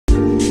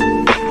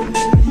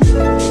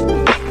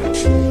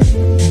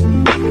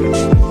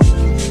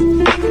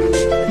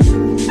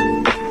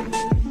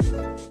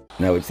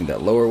just need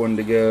that lower one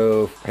to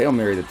go. Hail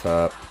Mary the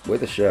top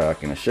with a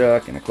shock and a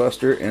shock and a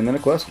cluster and then a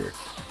cluster.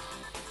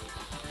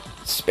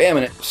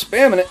 Spamming it,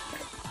 spamming it.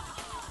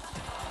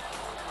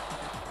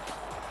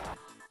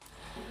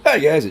 Hi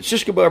guys, it's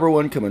Shishka Barber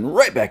 1 coming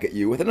right back at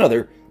you with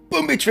another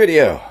Boom Beach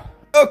video.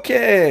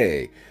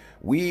 Okay,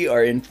 we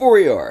are in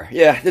 4ER.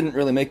 Yeah, I didn't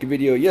really make a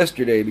video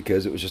yesterday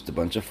because it was just a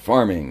bunch of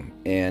farming,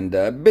 and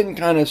I've been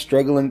kind of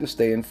struggling to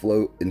stay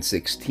afloat in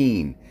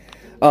 16.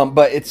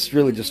 But it's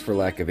really just for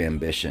lack of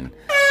ambition.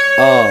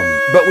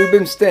 But we've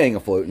been staying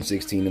afloat in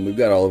 16, and we've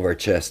got all of our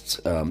chests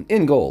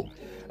in gold.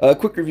 A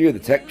quick review of the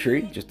tech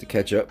tree, just to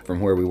catch up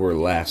from where we were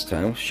last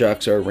time.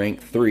 Shocks are rank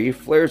 3,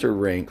 flares are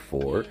rank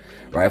 4,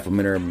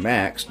 riflemen are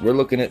maxed. We're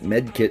looking at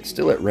medkits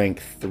still at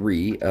rank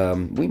 3.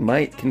 We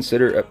might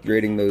consider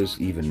upgrading those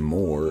even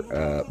more,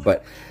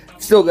 but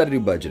still got to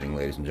do budgeting,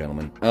 ladies and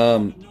gentlemen.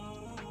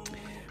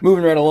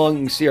 Moving right along,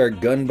 you can see our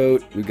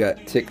gunboat. We've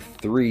got tick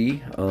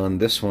 3 on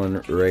this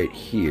one right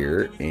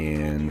here,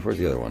 and where's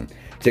the other one?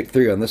 Tick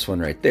 3 on this one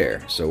right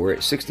there. So we're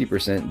at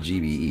 60%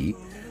 GBE.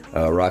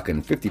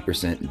 Rocking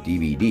 50%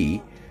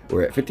 DVD.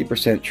 We're at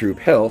 50% troop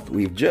health.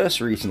 We've just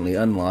recently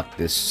unlocked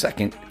this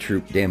second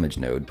troop damage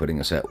node, putting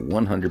us at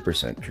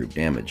 100% troop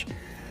damage.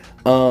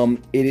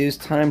 It is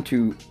time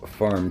to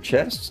farm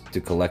chests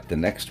to collect the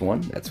next one.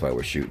 That's why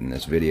we're shooting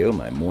this video,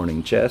 my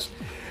morning chest.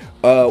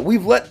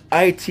 We've let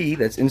IT,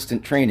 that's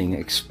instant training,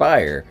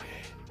 expire.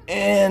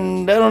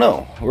 And I don't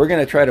know, we're going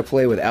to try to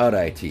play without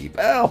IT.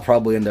 I'll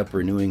probably end up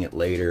renewing it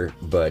later,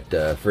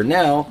 but for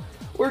now,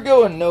 we're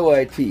going no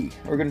IT.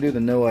 We're going to do the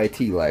no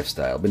IT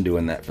lifestyle. Been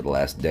doing that for the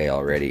last day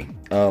already.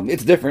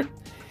 It's different,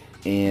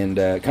 and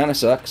kind of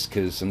sucks,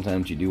 because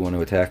sometimes you do want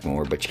to attack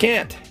more, but you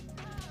can't.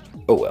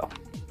 Oh well.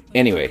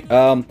 Anyway,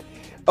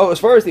 as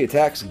far as the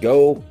attacks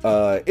go,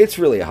 it's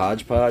really a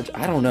hodgepodge.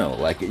 I don't know.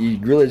 Like, you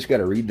really just got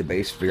to read the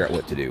base, figure out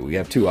what to do. We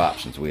have two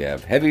options. We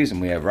have heavies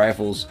and we have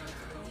rifles,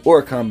 or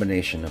a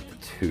combination of the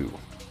two.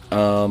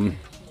 A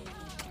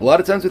lot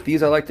of times with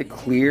these, I like to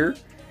clear.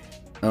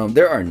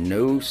 There are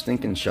no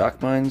stinking shock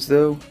mines,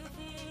 though.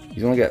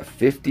 He's only got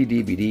 50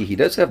 DVD. He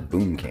does have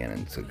boom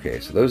cannons.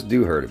 Okay, so those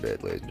do hurt a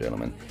bit, ladies and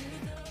gentlemen.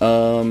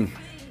 I'm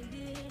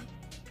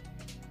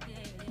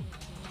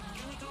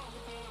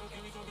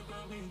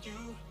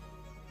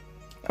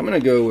going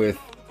to go with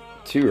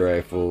 2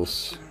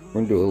 rifles. We're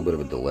going to do a little bit of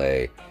a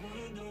delay.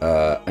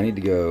 I need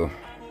to go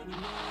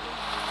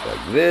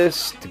like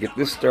this to get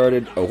this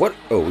started. Oh, what?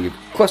 Oh, we have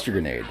cluster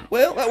grenade.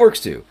 Well, that works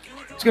too.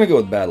 It's going to go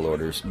with battle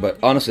orders, but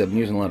honestly, I've been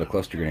using a lot of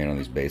cluster grenade on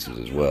these bases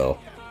as well.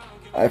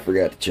 I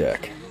forgot to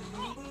check.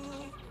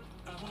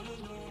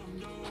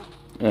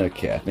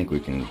 Okay, I think we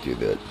can do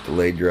the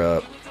delayed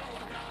drop.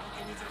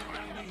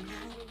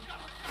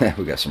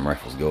 We got some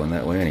rifles going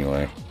that way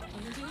anyway.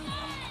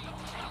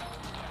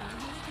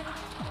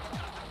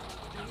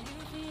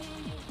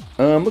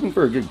 I'm looking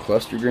for a good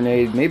cluster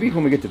grenade. Maybe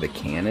when we get to the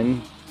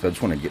cannon. So I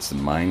just want to get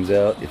some mines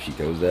out if she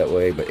goes that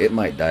way, but it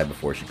might die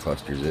before she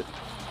clusters it.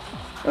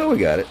 Oh, we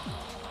got it.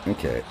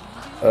 Okay.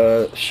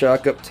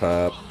 Shock up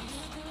top.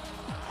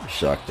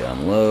 Shock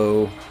down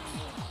low.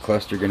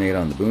 Cluster grenade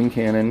on the boom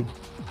cannon.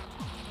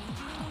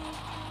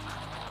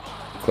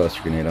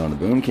 Cluster grenade on the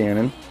boom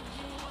cannon.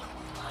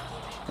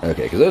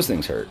 Okay, because those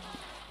things hurt.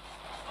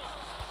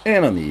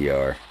 And on the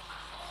ER.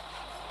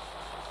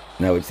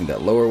 Now we just need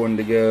that lower one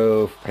to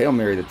go. Hail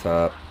Mary the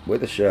top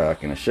with a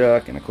shock and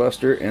a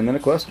cluster and then a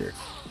cluster.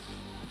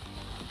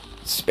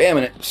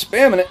 Spamming it,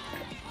 spamming it.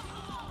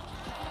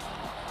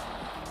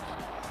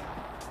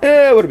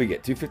 What did we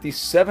get?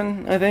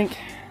 257, I think.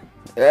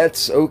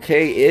 That's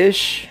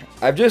okay-ish.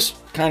 I've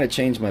just kind of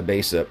changed my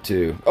base up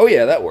too. Oh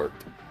yeah, that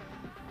worked.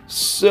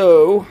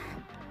 So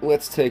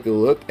let's take a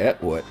look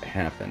at what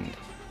happened.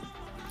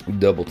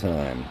 Double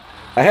time.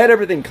 I had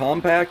everything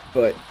compact,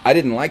 but I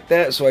didn't like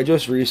that, so I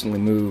just recently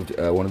moved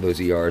one of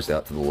those ERs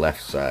out to the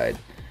left side.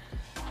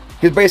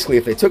 Because basically,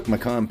 if they took my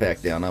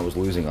compact down, I was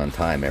losing on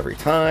time every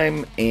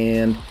time,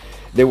 and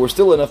there were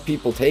still enough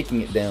people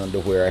taking it down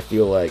to where I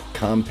feel like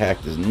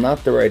compact is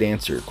not the right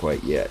answer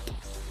quite yet.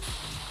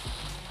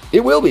 It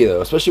will be,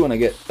 though, especially when I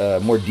get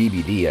more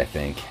DVD, I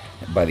think,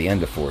 by the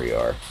end of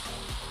 4ER.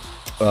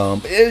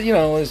 You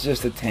know, it's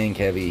just a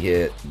tank-heavy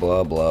hit,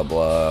 blah, blah,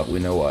 blah. We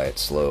know why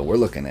it's slow. We're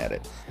looking at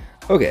it.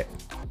 Okay.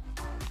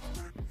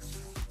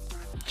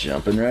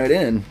 Jumping right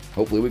in.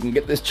 Hopefully we can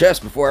get this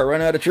chest before I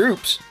run out of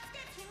troops.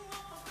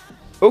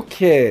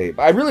 Okay.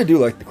 I really do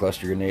like the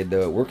cluster grenade,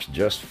 though. It works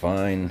just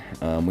fine.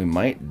 We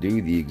might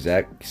do the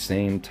exact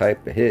same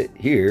type of hit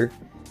here.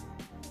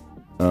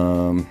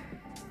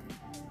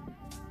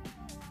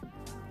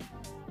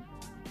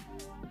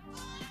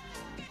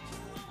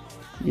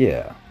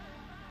 Yeah.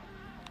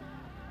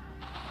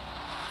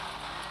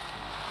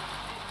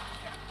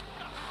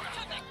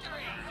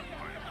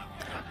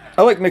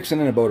 I like mixing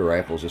in a boat of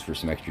rifles just for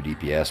some extra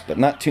DPS, but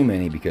not too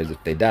many because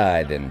if they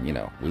die, then, you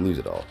know, we lose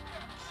it all.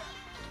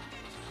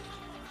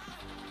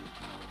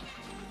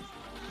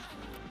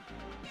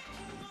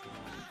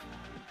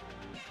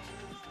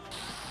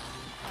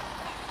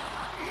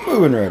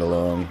 Moving right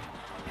along.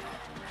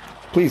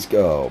 Please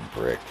go,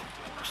 brick.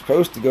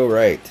 supposed to go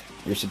right.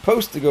 You're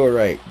supposed to go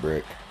right,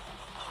 Brick.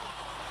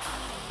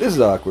 This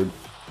is awkward.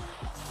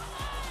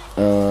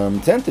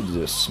 Tempted to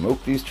just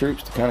smoke these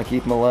troops to kind of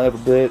keep them alive a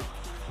bit.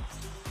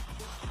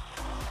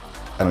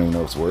 I don't even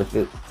know if it's worth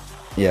it.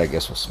 Yeah, I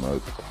guess we'll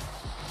smoke.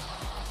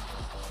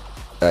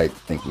 I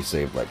think we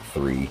saved like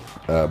 3.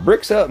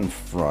 Brick's out in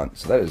front,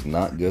 so that is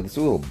not good. Let's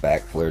do a little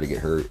back flare to get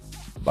her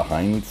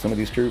behind some of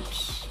these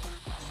troops.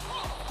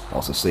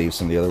 Also save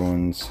some of the other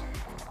ones.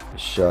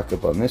 Shock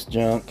up on this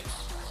junk.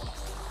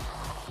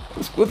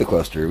 With the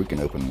cluster, we can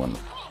open one.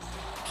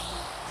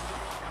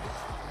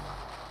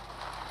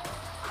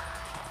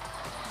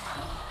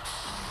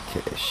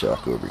 Okay,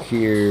 shock over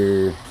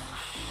here.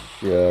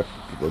 Shock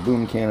the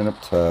boom cannon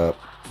up top.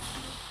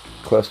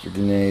 Cluster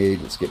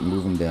grenade. Let's get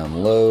moving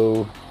down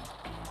low.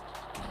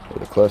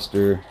 With a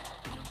cluster.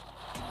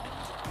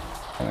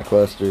 And a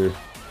cluster.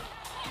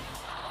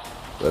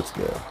 Let's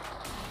go.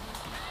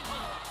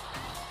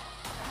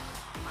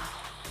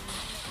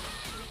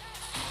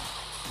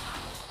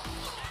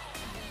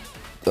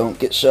 Don't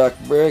get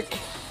shocked, Brick.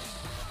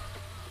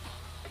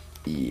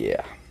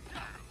 Yeah.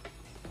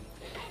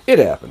 It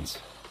happens.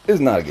 It's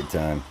not a good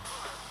time.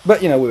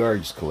 But, you know, we are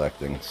just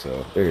collecting,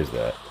 so there's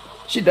that.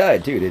 She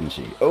died too, didn't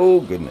she?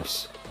 Oh,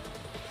 goodness.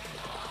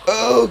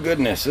 Oh,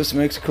 goodness. This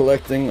makes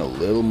collecting a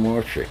little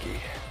more tricky.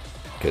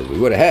 Because we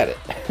would have had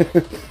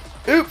it.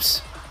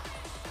 Oops.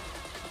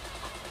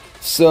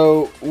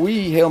 So,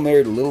 we Hail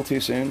Married a little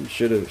too soon.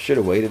 Should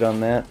have waited on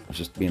that. I was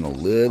just being a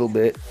little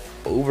bit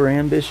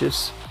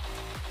over-ambitious.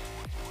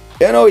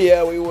 And oh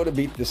yeah, we would have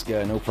beat this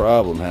guy, no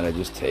problem, had I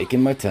just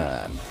taken my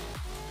time.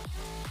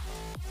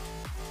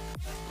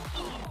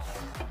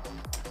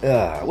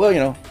 Well, you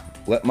know,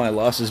 let my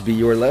losses be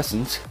your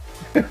lessons.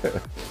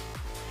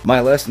 My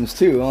lessons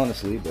too,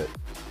 honestly, but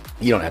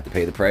you don't have to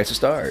pay the price of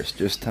stars,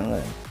 just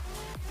time.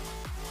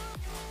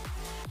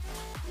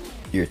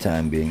 Your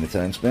time being the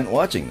time spent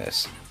watching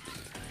this.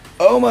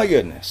 Oh my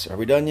goodness, are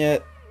we done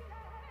yet?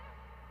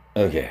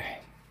 Okay.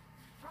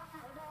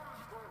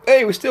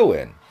 Hey, we still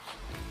win.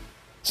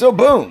 So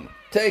boom,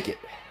 take it.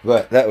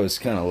 But that was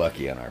kind of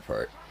lucky on our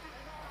part.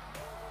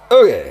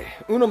 Okay,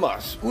 uno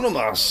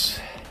más.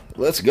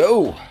 Let's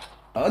go.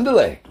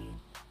 Andale.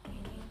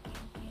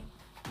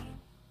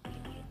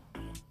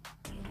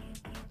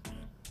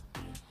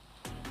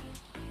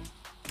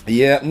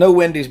 Yeah, no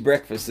Wendy's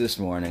breakfast this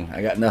morning.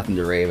 I got nothing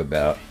to rave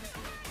about.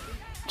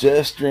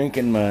 Just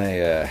drinking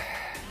my,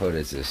 what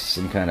is this?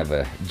 Some kind of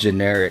a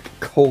generic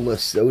cola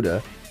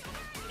soda.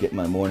 Get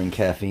my morning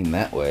caffeine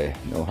that way.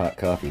 No hot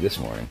coffee this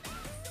morning.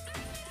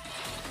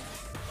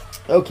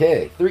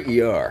 Okay,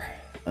 3ER.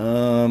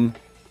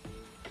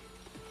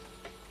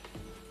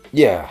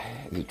 Yeah,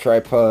 the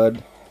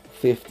tripod,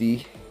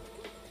 50.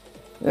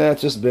 Yeah,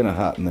 it's just been a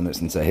hot minute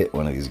since I hit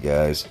one of these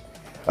guys.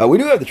 We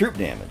do have the troop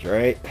damage,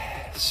 right?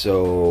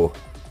 So,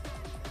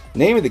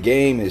 name of the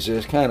game is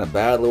just kind of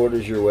battle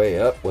orders your way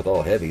up with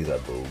all heavies, I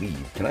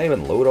believe. Can I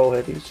even load all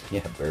heavies?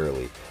 Yeah,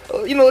 barely.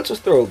 You know, let's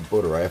just throw a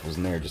boat of rifles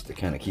in there just to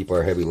kind of keep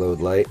our heavy load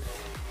light.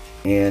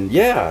 And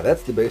yeah,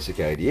 that's the basic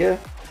idea.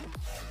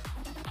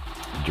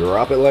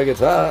 Drop it like it's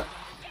hot.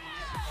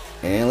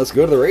 And let's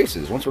go to the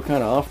races. Once we're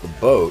kind of off the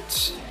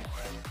boats.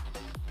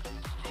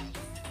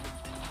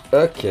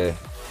 Okay.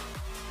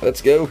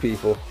 Let's go,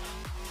 people.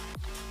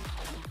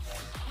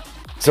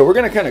 So we're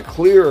going to kind of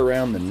clear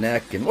around the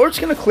neck. And we're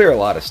just going to clear a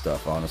lot of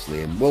stuff,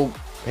 honestly. And we'll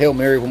Hail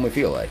Mary when we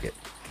feel like it.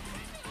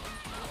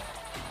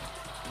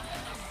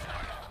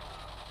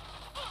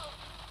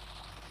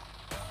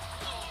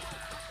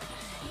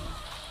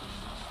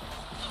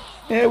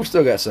 Yeah, we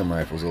still got some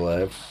rifles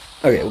alive.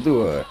 Okay, we'll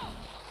do a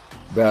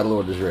battle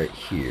orders right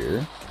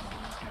here.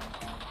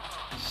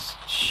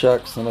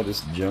 Chuck some of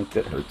this junk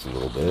that hurts a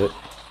little bit.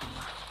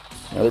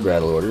 Another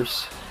battle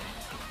orders.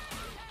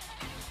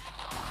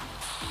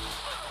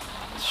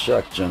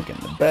 Chuck junk in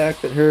the back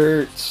that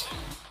hurts.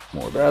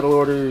 More battle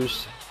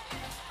orders.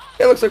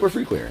 Yeah, looks like we're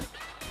free clearing.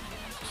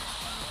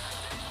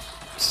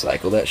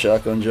 Cycle that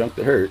shotgun junk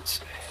that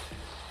hurts.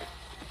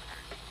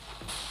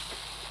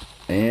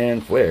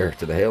 And flare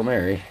to the Hail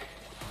Mary.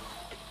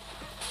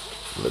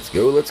 Let's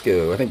go, let's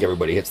go. I think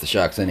everybody hits the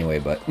shocks anyway,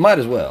 but might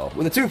as well.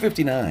 With a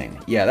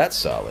 259. Yeah, that's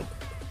solid.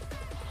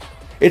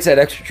 It's that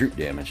extra troop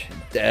damage.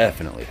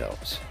 Definitely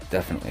helps.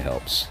 Definitely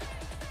helps.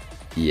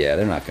 Yeah,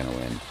 they're not going to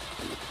win.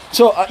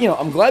 So, you know,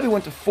 I'm glad we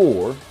went to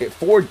 4.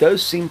 4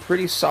 does seem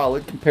pretty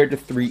solid compared to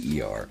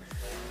 3ER.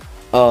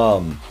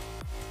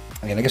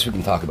 Again, I guess we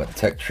can talk about the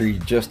tech tree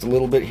just a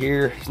little bit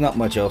here. There's not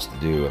much else to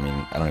do. I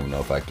mean, I don't even know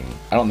if I can...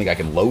 I don't think I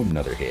can load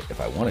another hit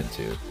if I wanted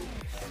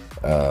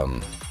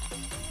to.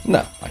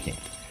 No, I can't.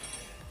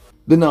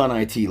 The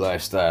non-IT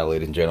lifestyle,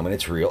 ladies and gentlemen,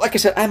 it's real. Like I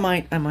said, I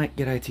might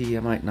get IT, I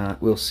might not.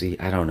 We'll see.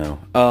 I don't know.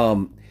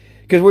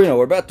 Because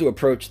we're about to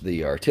approach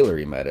the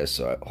artillery meta,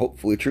 so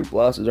hopefully troop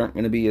losses aren't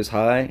going to be as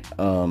high.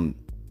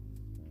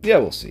 Yeah,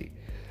 we'll see.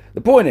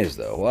 The point is,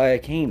 though, why I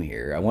came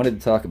here, I wanted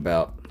to talk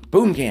about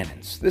boom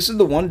cannons. This is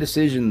the one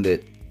decision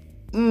that,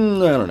 I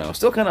don't know,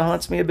 still kind of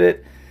haunts me a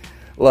bit.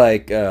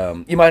 Like,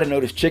 you might have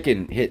noticed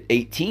Chicken hit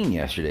 18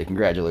 yesterday.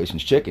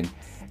 Congratulations, Chicken.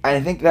 I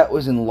think that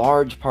was in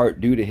large part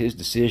due to his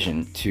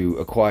decision to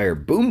acquire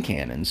boom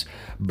cannons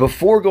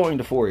before going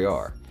to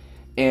 4ER.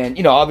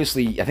 And,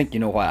 obviously, I think you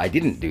know why I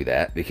didn't do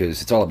that,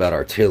 because it's all about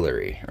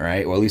artillery,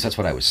 right? Well, at least that's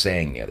what I was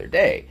saying the other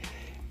day.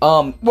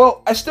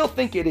 Well, I still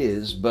think it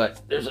is,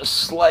 but there's a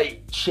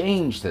slight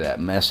change to that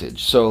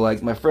message. So,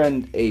 like my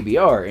friend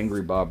ABR,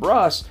 Angry Bob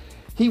Ross,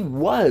 he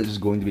was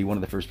going to be one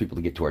of the first people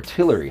to get to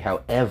artillery.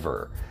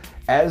 However,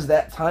 as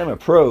that time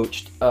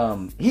approached,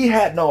 he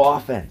had no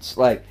offense.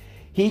 Like,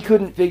 he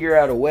couldn't figure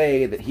out a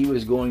way that he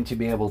was going to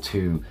be able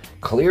to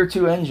clear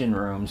 2 engine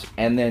rooms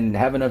and then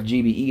have enough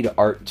GBE to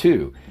Art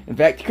 2. In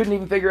fact, he couldn't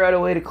even figure out a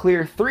way to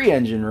clear 3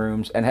 engine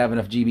rooms and have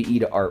enough GBE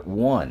to Art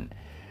 1.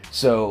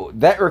 So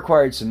that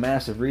required some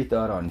massive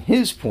rethought on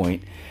his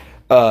point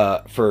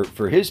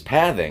for his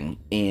pathing.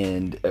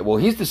 And, well,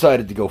 he's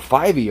decided to go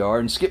 5ER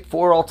and skip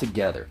 4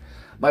 altogether.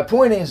 My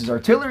point is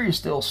artillery is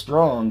still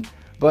strong,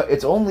 but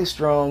it's only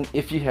strong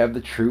if you have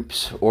the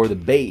troops or the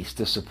base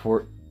to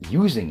support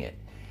using it.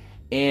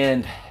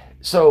 And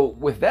so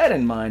with that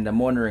in mind, I'm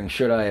wondering,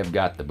 should I have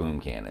got the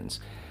boom cannons?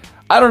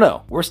 I don't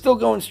know. We're still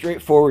going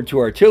straight forward to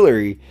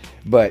artillery,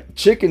 but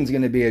Chicken's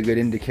going to be a good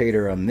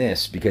indicator on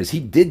this, because he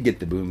did get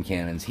the boom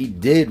cannons. He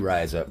did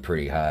rise up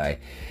pretty high.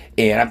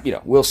 And,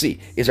 we'll see.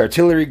 Is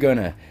artillery going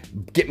to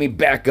get me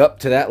back up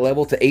to that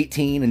level, to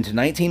 18 and to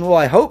 19? Well,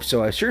 I hope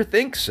so. I sure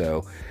think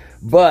so.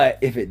 But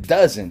if it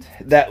doesn't,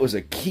 that was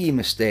a key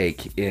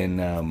mistake in,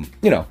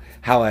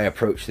 how I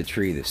approached the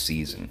tree this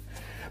season.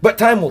 But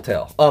time will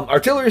tell.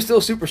 Artillery is still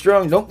super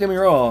strong, don't get me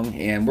wrong,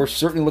 and we're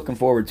certainly looking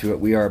forward to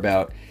it. We are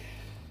about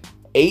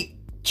 8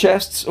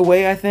 chests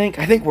away, I think.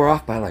 I think we're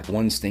off by like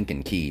 1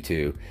 stinking key,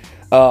 too.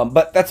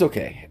 But that's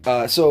okay.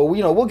 So,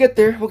 we'll get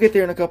there. We'll get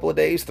there in a couple of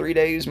days, 3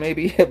 days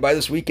maybe. By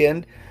this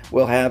weekend,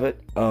 we'll have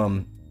it.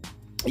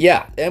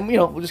 Yeah, and,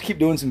 we'll just keep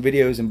doing some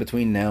videos in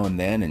between now and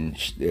then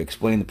and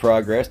explain the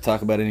progress,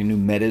 talk about any new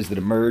metas that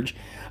emerge.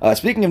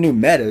 Speaking of new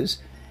metas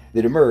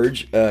that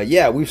emerge,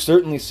 yeah, we've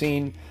certainly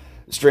seen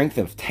strength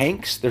of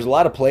tanks. There's a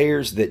lot of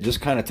players that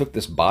just kind of took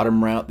this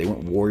bottom route. They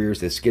went warriors,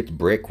 they skipped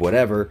brick,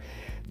 whatever.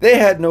 They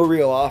had no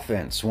real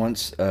offense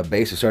once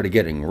bases started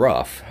getting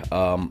rough.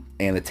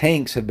 And the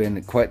tanks have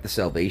been quite the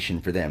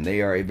salvation for them.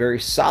 They are a very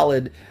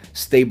solid,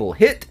 stable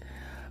hit.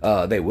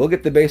 They will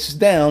get the bases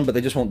down, but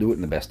they just won't do it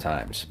in the best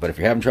times. But if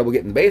you're having trouble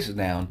getting the bases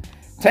down,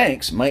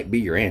 tanks might be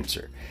your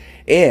answer.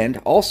 And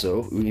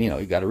also,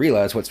 you got to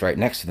realize what's right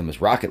next to them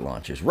is rocket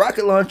launchers.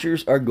 Rocket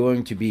launchers are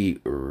going to be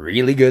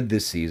really good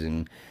this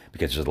season,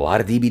 because there's a lot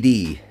of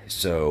DBD,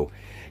 so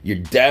you're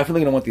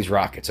definitely going to want these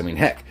rockets. I mean,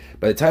 heck,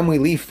 by the time we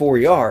leave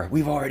 4ER,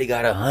 we've already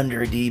got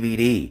 100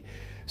 DBD.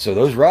 So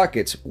those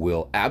rockets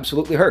will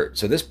absolutely hurt.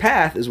 So this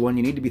path is one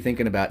you need to be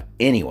thinking about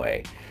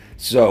anyway.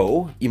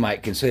 So you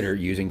might consider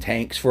using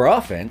tanks for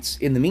offense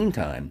in the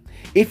meantime,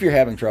 if you're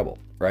having trouble,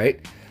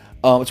 right?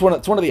 It's one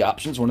of the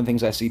options, one of the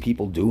things I see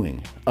people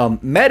doing.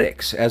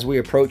 Medics, as we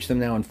approach them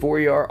now in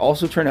 4ER,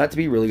 also turn out to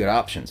be really good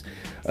options.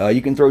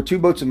 You can throw 2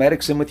 boats of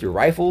medics in with your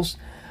rifles,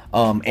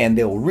 and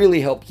they'll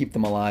really help keep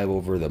them alive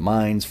over the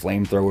mines,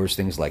 flamethrowers,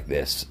 things like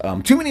this.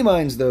 Too many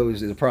mines, though,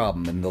 is a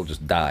problem, and they'll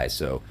just die.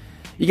 So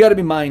you got to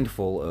be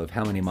mindful of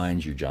how many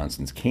mines your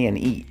Johnsons can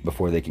eat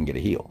before they can get a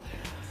heal.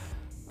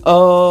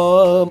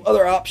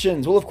 Other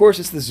options. Well, of course,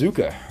 it's the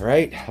Zuka,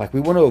 right? Like, we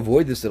want to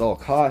avoid this at all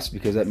costs,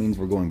 because that means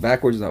we're going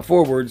backwards, not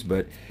forwards.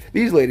 But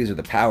these ladies are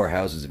the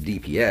powerhouses of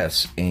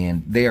DPS,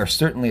 and they are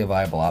certainly a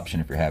viable option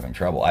if you're having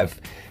trouble.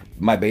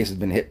 My base has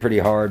been hit pretty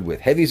hard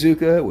with heavy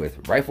Zuka,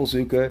 with rifle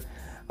Zuka.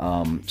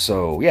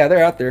 So yeah,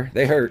 they're out there.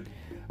 They hurt.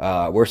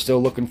 We're still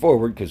looking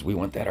forward because we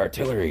want that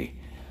artillery.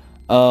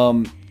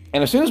 And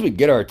as soon as we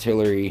get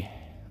artillery,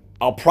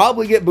 I'll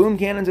probably get boom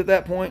cannons at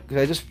that point,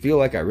 because I just feel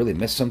like I really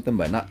missed something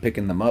by not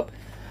picking them up.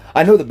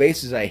 I know the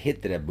bases I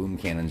hit that have boom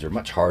cannons are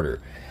much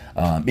harder,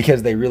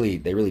 because they really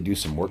do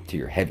some work to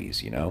your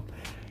heavies,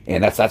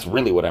 And that's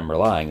really what I'm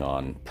relying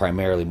on,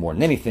 primarily more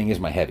than anything, is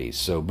my heavies.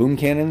 So boom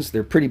cannons,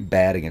 they're pretty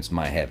bad against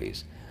my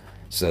heavies.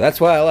 So that's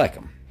why I like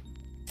them.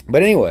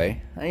 But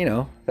anyway,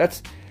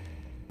 that's...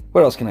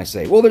 What else can I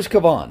say? Well, there's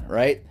Kavan,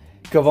 right?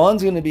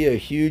 Kavan's going to be a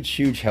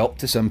huge help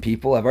to some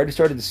people. I've already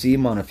started to see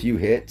him on a few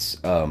hits.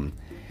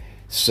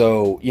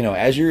 So,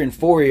 as you're in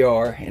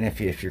 4ER, and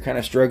if you're kind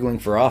of struggling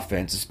for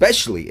offense,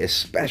 especially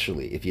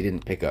if you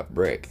didn't pick up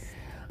Brick,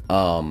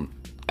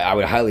 I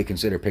would highly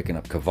consider picking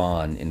up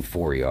Kavan in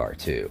 4ER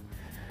too.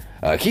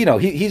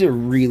 He's a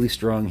really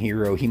strong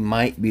hero. He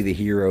might be the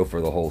hero for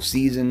the whole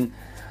season.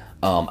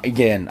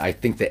 Again, I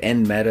think the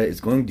end meta is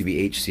going to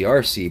be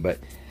HCRC, but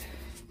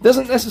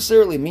doesn't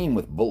necessarily mean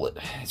with Bullet,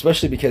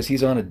 especially because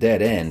he's on a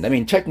dead end. I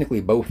mean,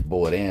 technically both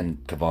Bullet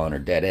and Kavan are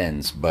dead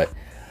ends, but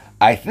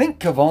I think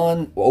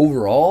Kavan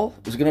overall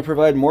is going to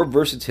provide more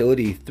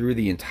versatility through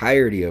the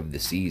entirety of the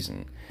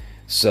season.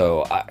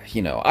 So,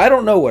 I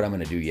don't know what I'm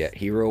going to do yet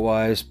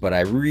hero-wise, but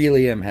I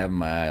really am having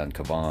my eye on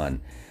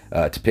Kavan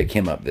to pick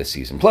him up this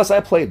season. Plus,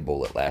 I played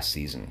Bullet last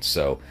season,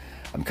 so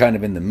I'm kind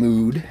of in the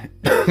mood,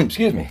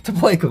 excuse me, to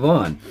play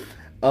Kavan.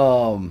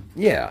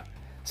 Yeah,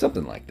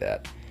 something like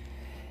that.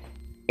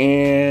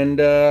 And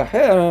yeah,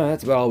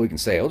 that's about all we can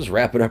say. I'll just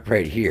wrap it up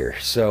right here.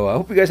 So I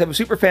hope you guys have a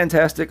super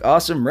fantastic,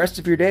 awesome rest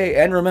of your day.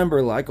 And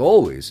remember, like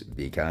always,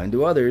 be kind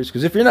to others.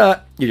 Because if you're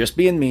not, you're just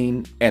being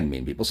mean, and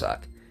mean people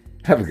suck.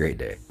 Have a great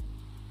day.